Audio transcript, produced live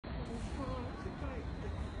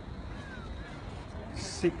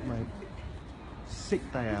sick, mate.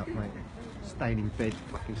 Sick day out, mate. Staying in bed,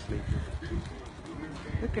 fucking sleeping.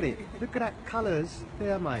 Look at it. Look at that colours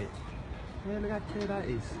there, mate. Yeah, look how clear that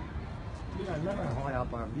is. You don't know how high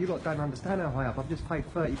up I am. You lot don't understand how high up. I've just paid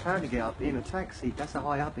 £30 to get up in a taxi. That's how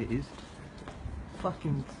high up it is.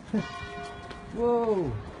 Fucking...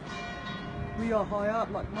 Whoa! We are high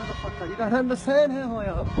up like motherfucker. You don't understand how high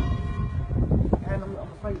up. And I'm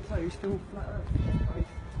afraid to say, still flat earth.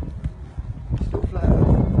 Still flat earth.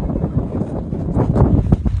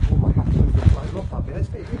 Oh, my hat's going to get blown off up here. Let's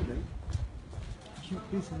get it in, dude. Check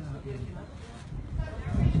this out.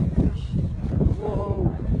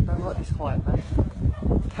 Whoa! Don't like this height, man.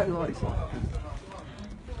 Don't like this height.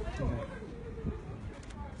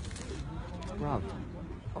 Bruv,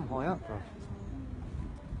 I'm high up, bruv.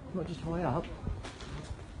 Not just high up.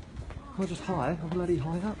 Not just high, I'm bloody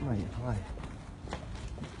high up, mate. High.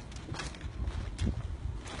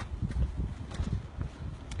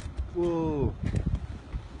 Whoa.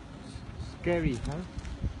 Scary, huh?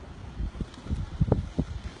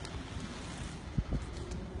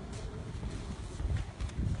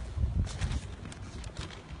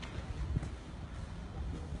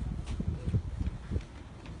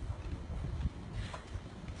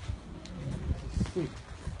 Sick.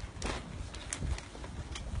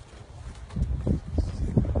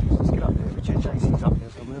 Let's get up there. Richard JC's up there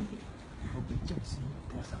somewhere. Oh, big JC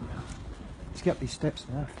there somewhere. Let's get up these steps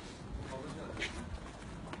now.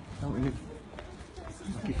 Don't we?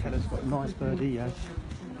 Lucky fella's got a nice bird he has.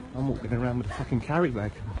 I'm walking around with a fucking carry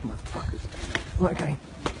bag. Motherfuckers. Right, okay.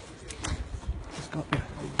 Let's go up there.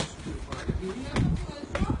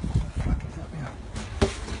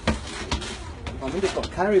 I think they've got a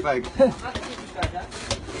carry bag.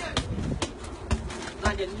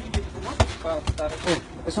 Oh,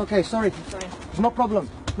 it's okay, sorry. No problem.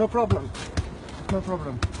 No problem. No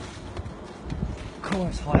problem. Cool,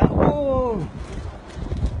 it's high up. Whoa!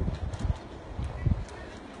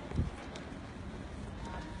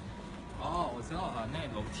 Oh, 我知道了，那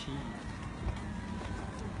楼梯。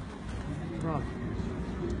 Right.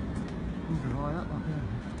 It's high up there.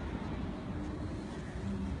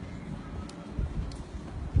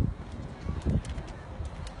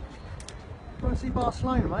 Want to see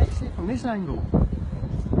Barcelona, mate? See it from this angle.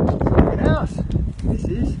 Fucking house. This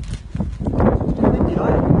is. You know,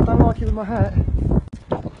 I don't like it with my hat.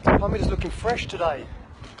 I'm just looking fresh today.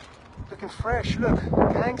 Looking fresh. Look,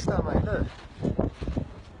 gangster, mate. Look.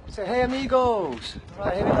 Say hey, amigos.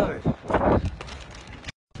 Right, here we go.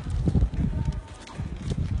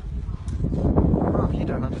 Bro, you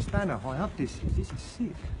don't understand how high up this is. This is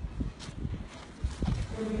sick.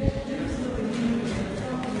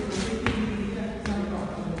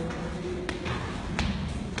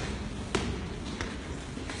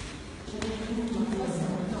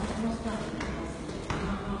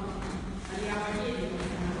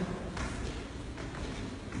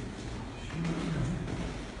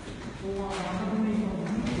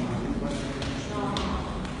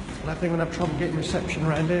 I think I'm going to have trouble getting reception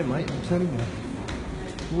around here, mate, I'm telling you.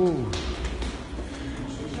 Whoa.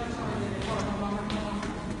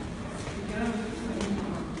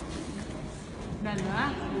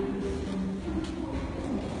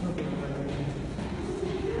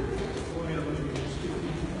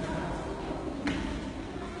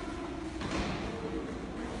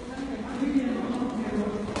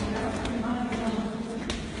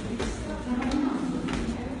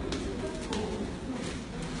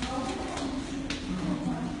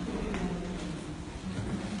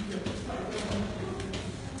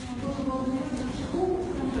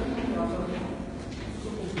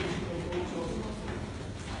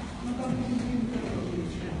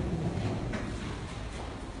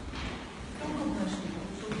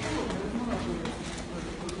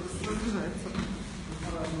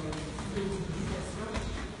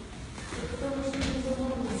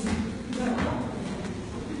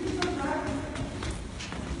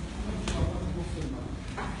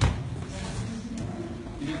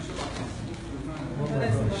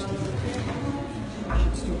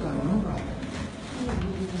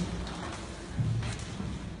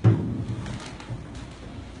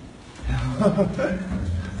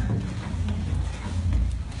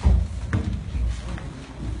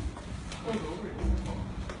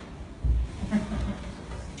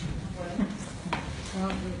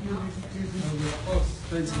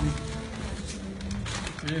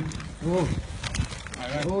 Oh,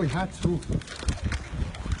 oh, he had to.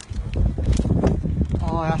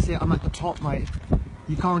 Oh, that's it. I'm at the top, mate.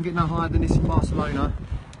 You can't get no higher than this in Barcelona.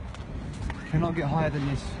 You cannot get higher than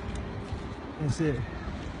this. That's it.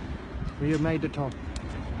 We have made the top.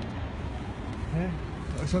 Yeah,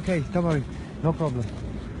 it's okay. Don't worry. No problem.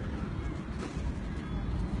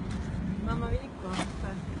 Mamma Vico.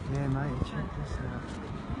 Yeah, mate, check this out.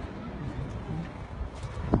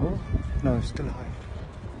 Oh? No, it's still high.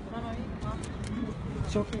 Mamma Vico.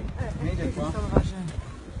 It's okay. Che stavo facendo?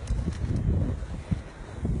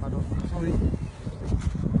 Vado, sorry.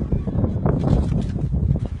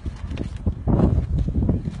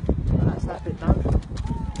 That's that bit done.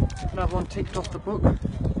 Another one ticked off the book.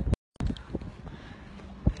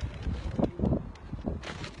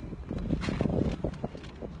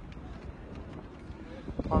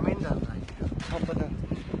 I'm in there, mate. Top of the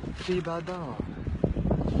Tibidabo.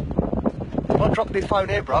 If I drop this phone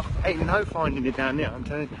here, bruv, ain't no finding it down there, I'm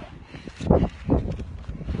telling you.